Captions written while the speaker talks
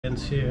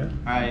Friends here.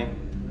 Hi.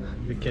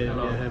 We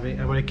are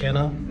having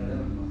Americano,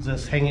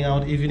 just hanging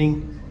out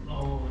evening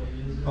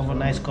over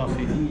nice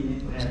coffee.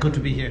 It's good to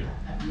be here.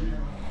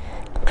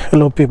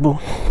 Hello,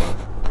 people.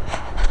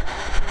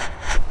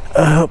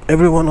 I hope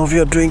every one of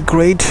you are doing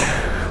great.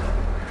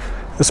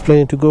 Just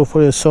planning to go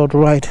for a short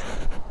ride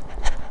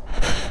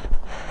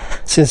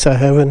since I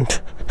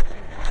haven't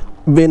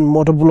been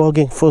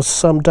motovlogging for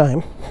some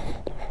time.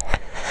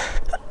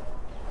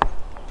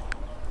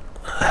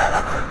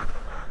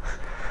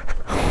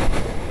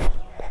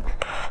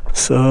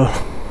 So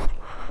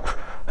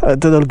I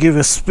thought I'll give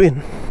a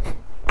spin.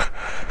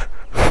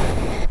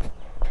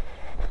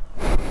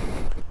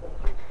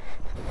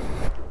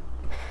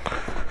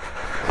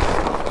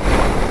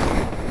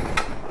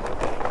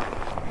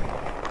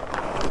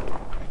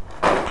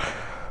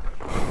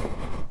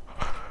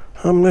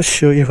 I'm not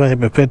sure if I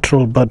have a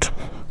petrol, but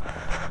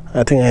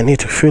I think I need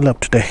to fill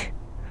up today.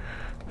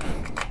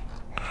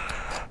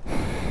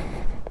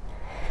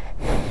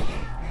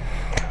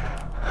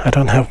 I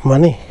don't have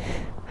money.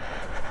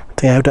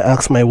 I have to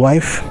ask my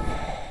wife.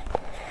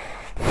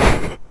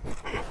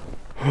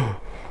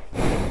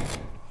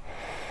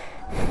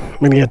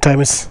 Many a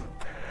times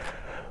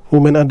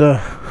women are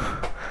the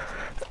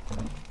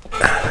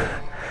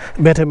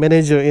better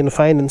manager in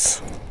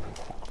finance.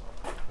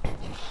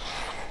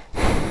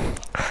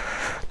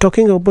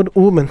 Talking about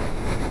women,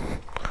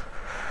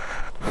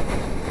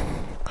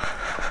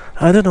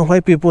 I don't know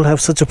why people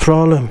have such a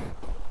problem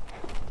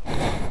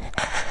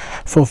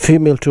for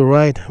female to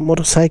ride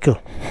motorcycle.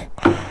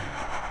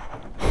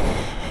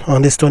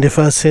 On this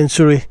 21st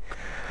century,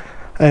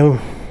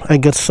 I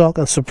get shocked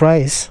and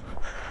surprised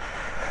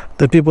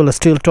that people are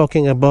still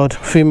talking about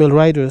female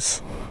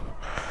riders.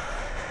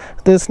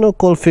 There's no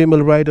called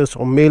female riders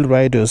or male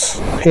riders.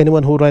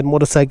 Anyone who rides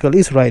motorcycle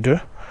is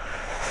rider.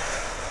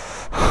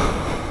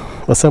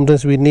 But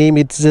sometimes we name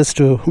it just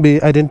to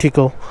be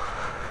identical.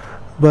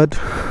 But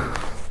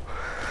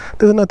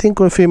there's nothing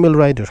called female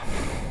rider.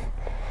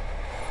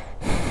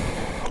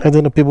 I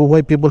don't know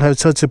why people have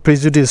such a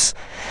prejudice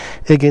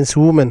against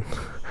women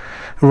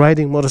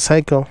riding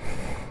motorcycle.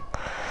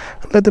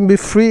 Let them be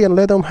free and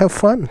let them have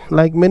fun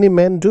like many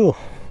men do.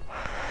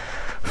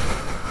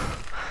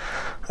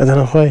 I don't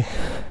know why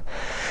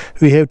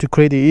we have to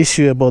create an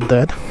issue about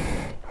that.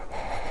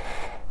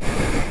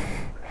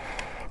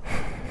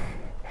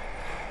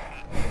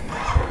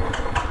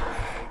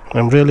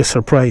 I'm really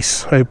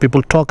surprised how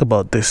people talk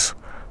about this.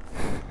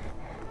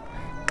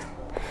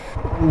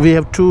 We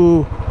have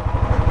two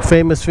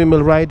famous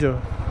female riders.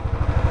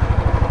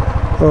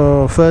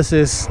 First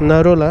is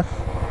Narola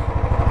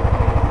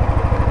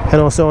and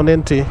also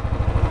Onenti.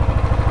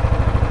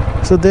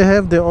 So they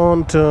have their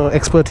own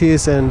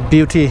expertise and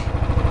beauty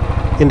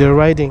in their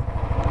riding.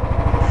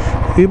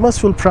 We must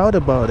feel proud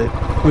about it.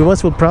 We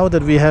must feel proud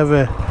that we have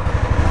a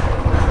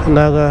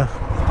Naga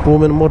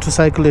woman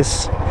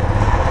motorcyclist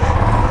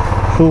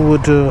who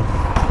would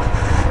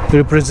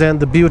represent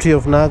the beauty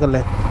of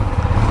Nagaland.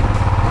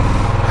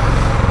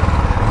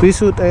 We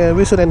should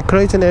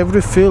encourage in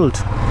every field,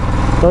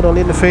 not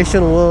only in the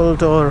fashion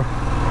world or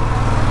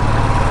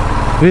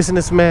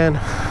businessman.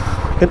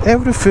 In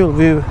every field,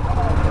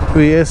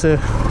 we as a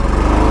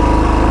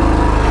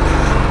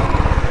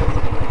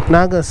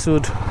Naga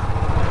should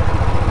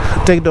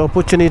take the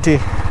opportunity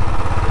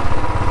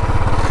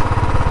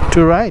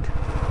to ride,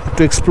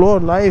 to explore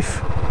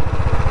life.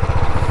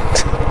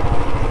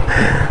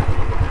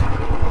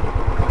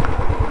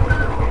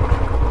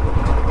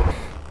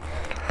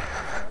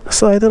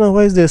 So I don't know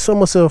why there's so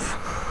much of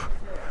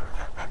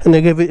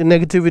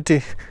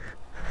negativity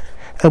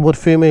about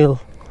female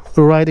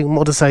riding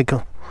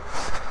motorcycle.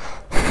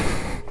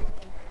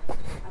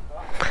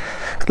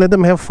 Let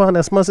them have fun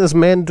as much as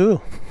men do.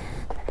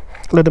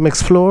 Let them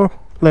explore.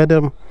 Let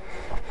them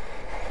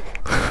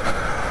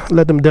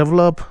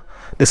develop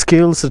the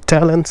skills, the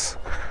talents.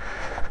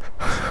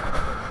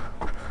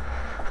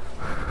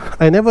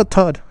 I never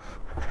thought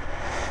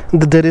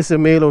that there is a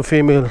male or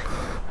female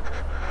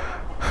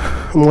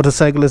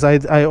motorcyclist.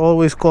 I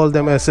always call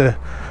them as a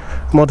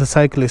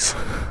motorcyclist.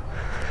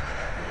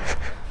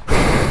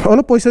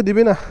 Ano poisa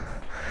dibina?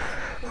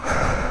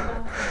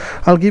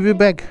 I'll give you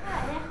back.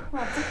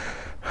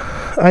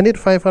 I need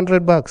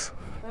 $500.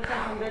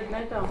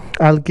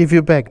 I'll give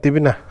you back,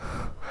 Dibina.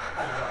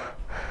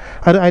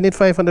 I need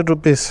 500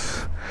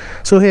 rupees.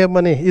 So you have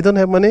money. You don't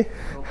have money?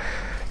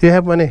 You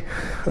have money?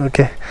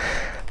 Okay.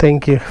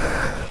 Thank you.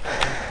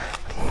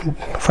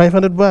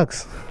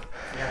 $500.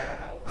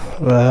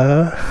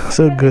 Wow,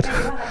 so good.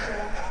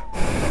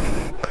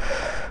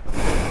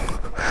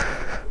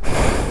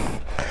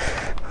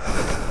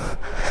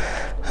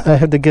 I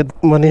have to get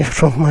money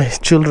from my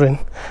children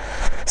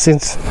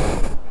since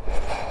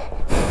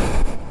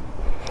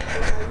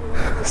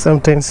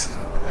sometimes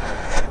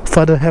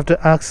father have to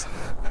ask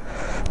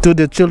to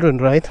their children,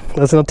 right?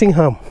 There's nothing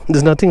harm.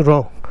 There's nothing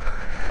wrong.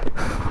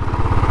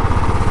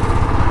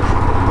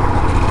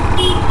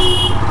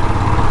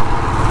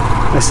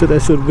 I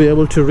should be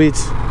able to reach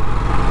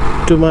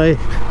to my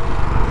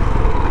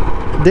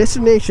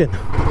destination.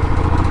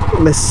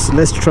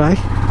 Let's try.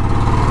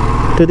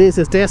 Today is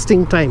a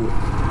testing time.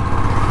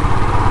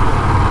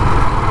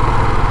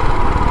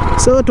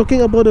 So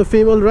talking about a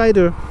female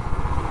rider,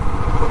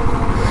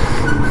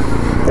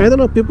 I don't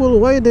know people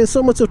why there's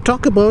so much to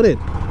talk about it.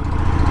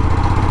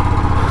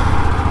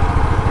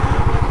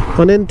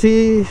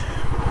 Honenty,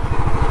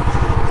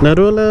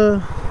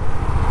 Narola,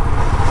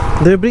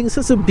 they bring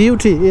such a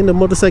beauty in the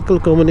motorcycle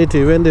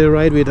community when they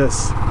ride with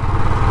us,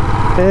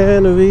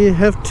 and we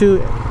have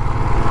to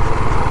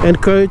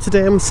encourage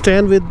them,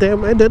 stand with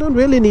them, and they don't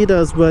really need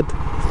us, but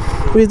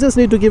we just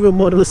need to give a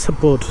moral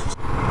support.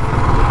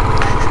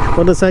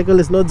 Motorcycle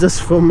is not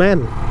just for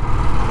men,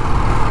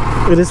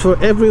 it is for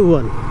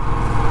everyone.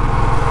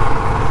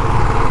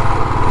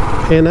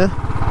 Anna?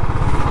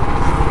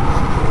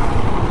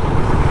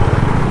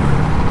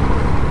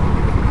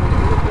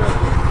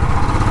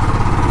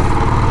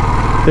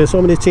 There's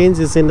so many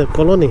changes in the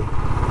colony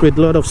with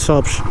a lot of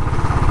shops.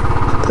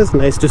 That's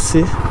nice to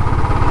see.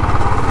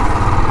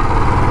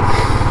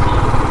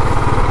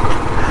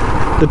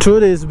 The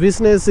truth is,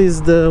 business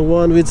is the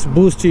one which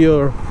boosts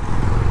your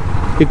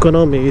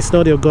economy. It's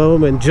not your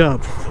government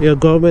job. Your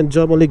government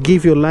job only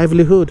gives you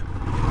livelihood.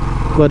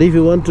 But if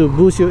you want to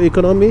boost your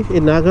economy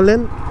in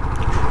Nagaland,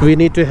 we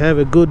need to have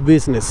a good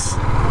business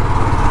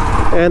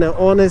and an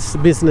honest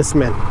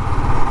businessman.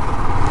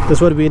 That's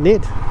what we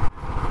need.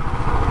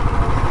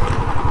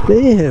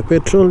 नहीं है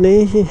petrol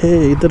नहीं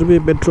है इधर भी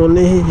petrol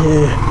नहीं है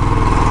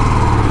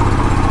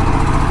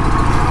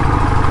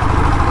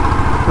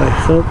I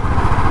hope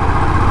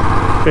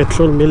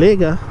petrol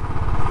मिलेगा.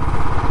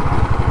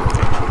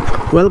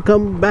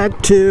 Welcome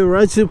back to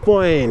Raju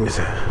Point.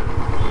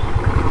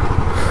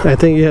 I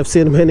think you have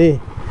seen many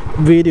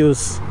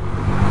videos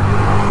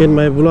in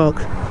my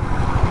vlog.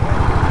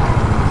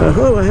 I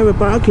hope I have a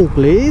parking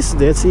place.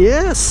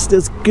 Yes,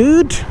 that's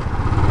good.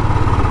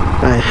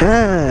 I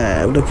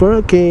have the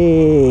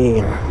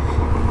parking.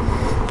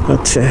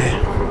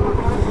 Okay.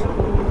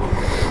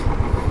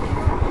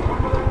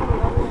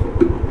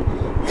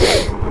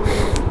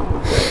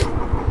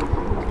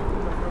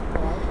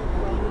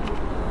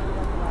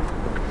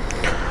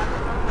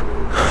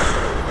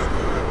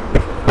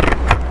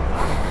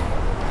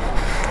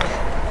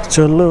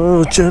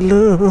 चलो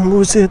चलो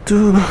मुझे तू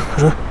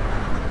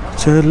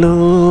चलो.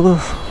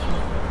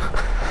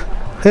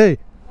 Hey.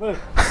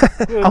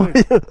 How are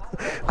you?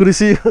 Good to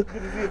see you.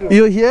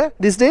 You're here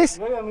these days?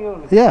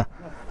 Yeah.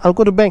 I'll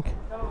go to bank.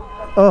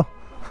 Oh.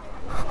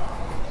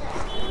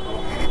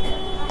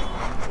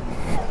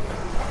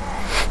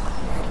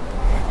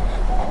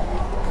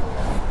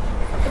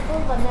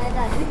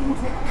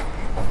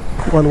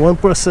 One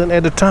person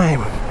at a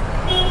time.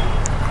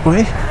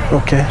 Wait.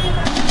 Okay.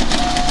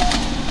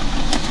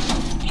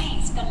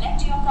 Please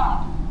collect your card.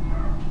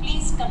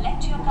 Please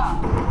collect your card.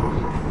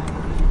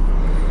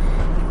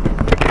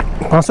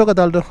 500 का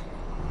डाल दो.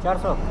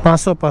 400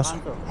 500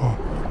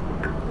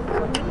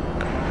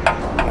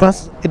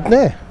 बस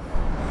इतने.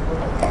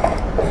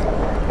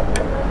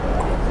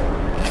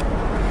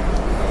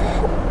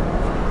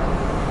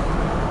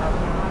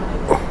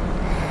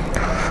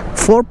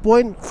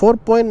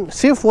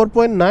 सिर्फ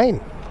 4.9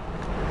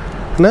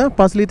 ना.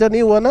 5 litre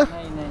नहीं हुआ ना. नहीं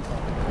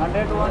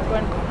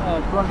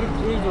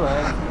 101.23 जो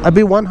है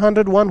अभी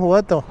 101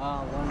 हुआ तो.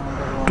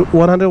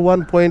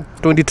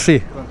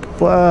 101.23.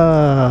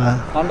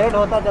 100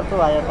 होता जब तो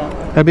आया था.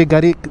 अभी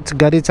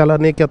गाड़ी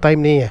चलाने का टाइम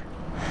नहीं है.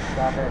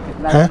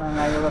 कितना हाँ?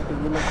 महंगाई होगा फिर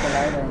भी लोग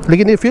चलाएगा.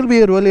 लेकिन ये फील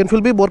भी रॉयल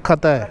एनफील्ड भी बहुत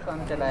खाता है. कम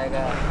चलाएगा.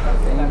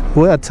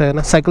 वो अच्छा है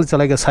ना. साइकिल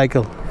चलाएगा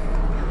साइकिल.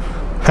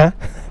 हाँ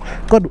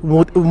कौन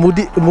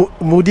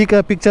मोदी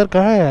का पिक्चर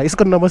कहाँ है.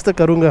 इसको नमस्ते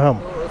करूँगा हम.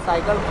 तो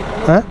साइकिल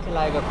कितनी हाँ?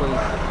 चलाएगा कोई.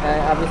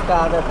 अब इसका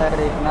आदत है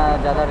इतना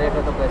ज़्यादा रेट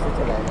है तो कैसे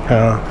चलाएगा.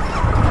 हाँ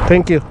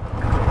thank you.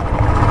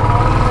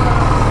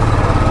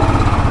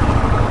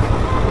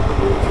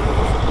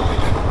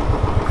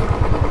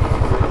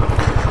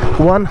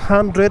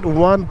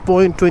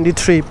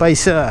 $101.23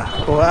 paisa.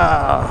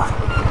 Wow,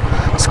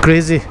 it's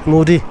crazy.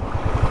 Modi, I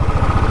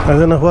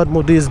don't know what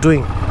Modi is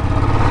doing.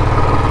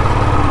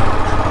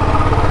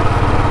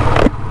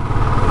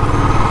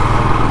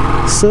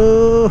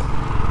 So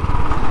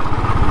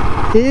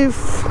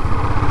if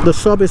the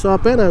shop is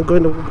open, I'm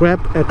going to grab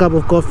a cup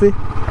of coffee.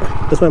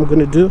 That's what I'm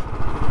going to do.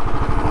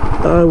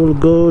 I will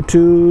go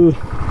to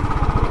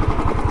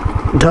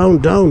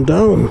down.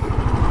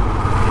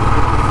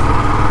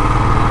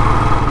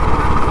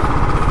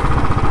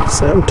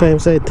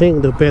 Sometimes I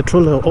think the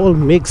petrol are all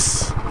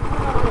mixed.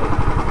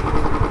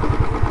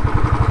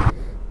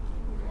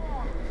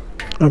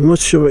 I'm not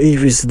sure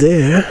if it's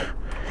there.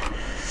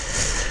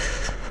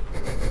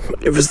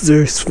 If it's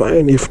there, it's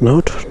fine. If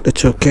not,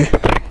 that's okay.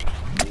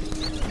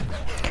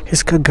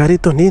 इसका गाड़ी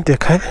तो नहीं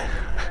देखा है.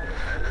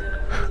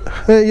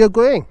 Hey, you're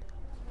going?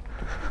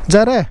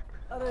 जा रहा है?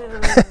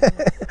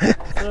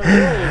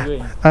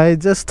 I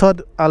just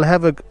thought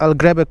I'll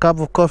grab a cup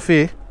of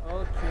coffee,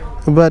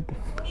 but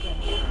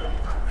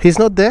he's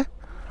not there.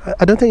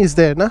 I don't think he's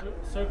there, nah?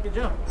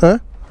 Huh?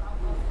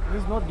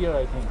 He's not there,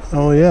 I think.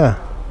 Oh yeah.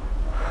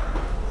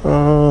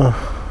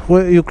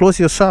 Where you close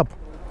your shop?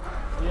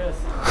 Yes.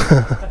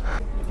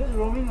 Just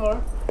roaming or?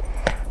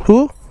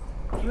 Who?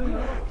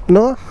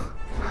 No,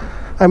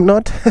 I'm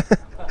not.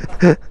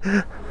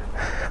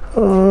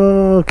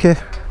 Okay.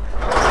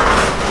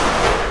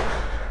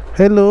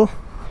 Hello.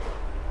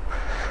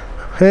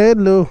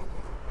 Hello.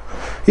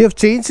 You have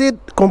changed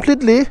it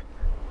completely,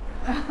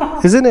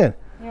 isn't it?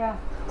 Yeah.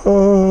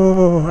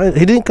 Oh,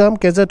 he didn't come,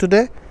 Keza,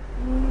 today?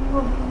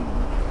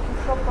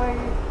 Stop by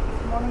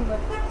this morning, but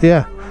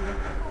Yeah.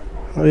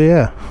 Oh,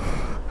 yeah.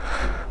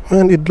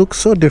 Man, it looks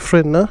so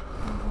different, no?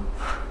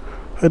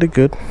 Very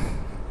good.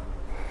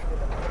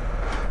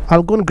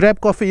 I'll go and grab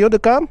coffee. You want to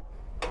come?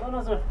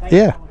 no, sir.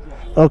 Yeah.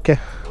 Okay.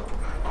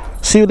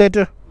 See you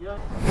later.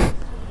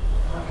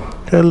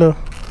 Hello.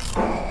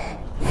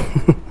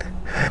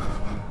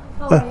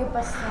 How are you,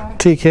 Pastor?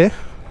 ठीक है.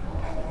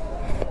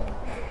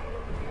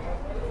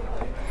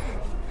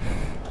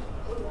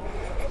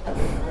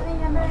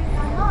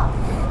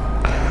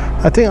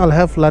 I think I'll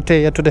have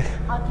latte today.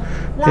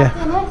 Yeah.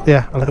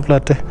 Yeah, I'll have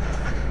latte.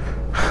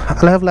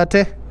 I'll have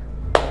latte.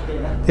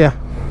 Yeah.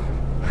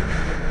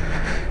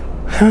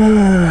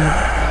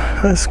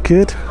 That's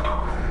good.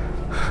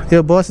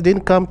 Your boss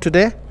didn't come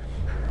today?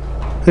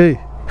 Hey.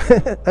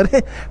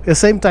 The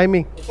same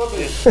timing.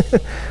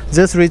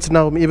 Just reached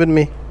now, even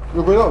me.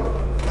 You going out?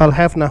 I'll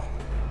have now.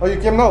 Oh, you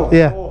came now?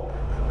 Yeah. Oh.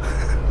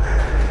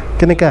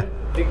 Kenapa?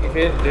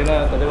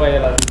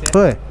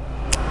 Hey.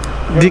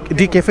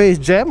 D Cafe is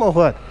jam or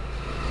what?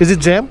 Is it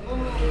jam?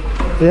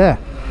 Yeah.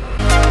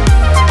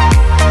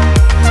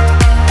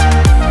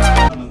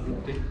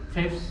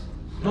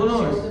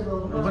 No,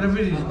 whatever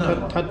it is.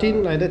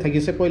 13 like that,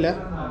 thagise poila.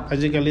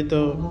 Ajikali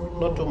to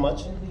not too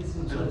much.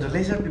 The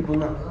laser people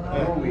now.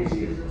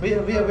 We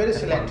are very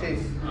selective.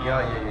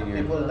 Yeah.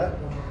 People.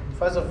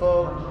 First of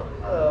all,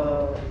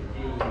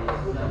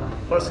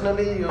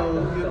 personally,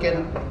 you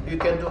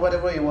can do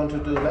whatever you want to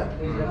do,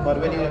 but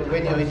when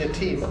you're in a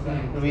team,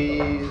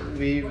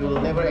 we will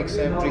never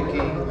accept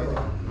drinking.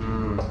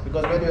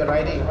 Because when you're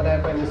riding, what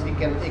happens is it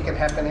can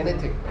happen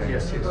anything.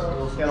 Yes.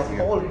 Your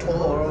whole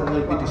tour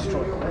will be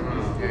destroyed.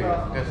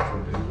 Yeah, that's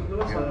true.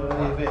 So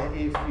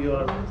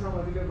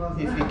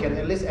if you can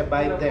at least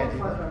abide that.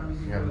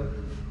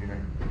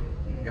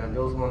 Yeah,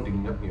 those one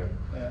thing up here.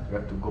 Yeah. You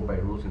have to go by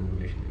rules and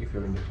regulations if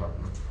you're in the club.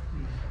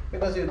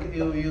 Because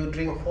you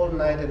drink whole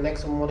night and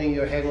next morning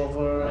you're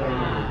hangover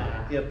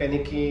and you're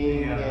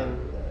panicking and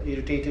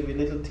irritated with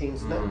little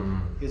things.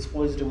 It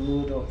spoils the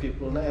mood of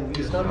people. And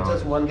it's not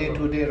just 1 day,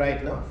 2 day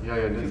ride.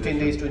 Yeah, 15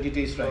 days, 20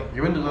 days ride.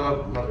 You went to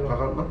Ladakh,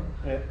 no?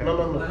 Yeah.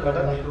 No.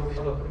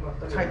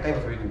 That's high time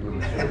for you to do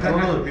this.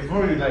 No,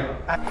 before you like.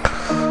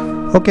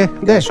 Okay,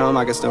 there. Show him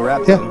I can still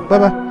rap. Yeah,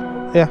 bye.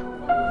 Yeah.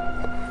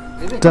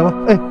 Java.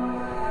 Hey.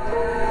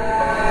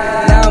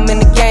 Now I'm in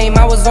the game,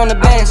 I was on the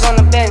bench.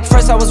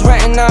 First I was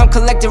renting, now I'm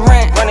collecting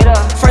rent.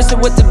 First it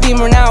with the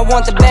Beamer, now I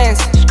want the Benz.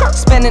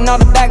 Spending all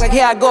the bag like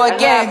here I go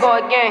again.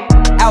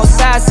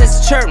 Outside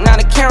says chirp, now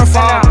the camera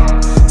phone.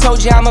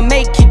 Told you I'ma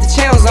keep the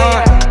channels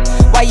on.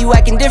 Why you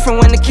acting different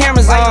when the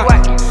camera's on?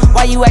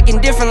 Why you acting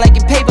different like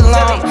your paper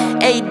long?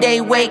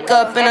 8-day wake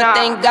up and I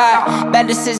thank God. Bad decisions.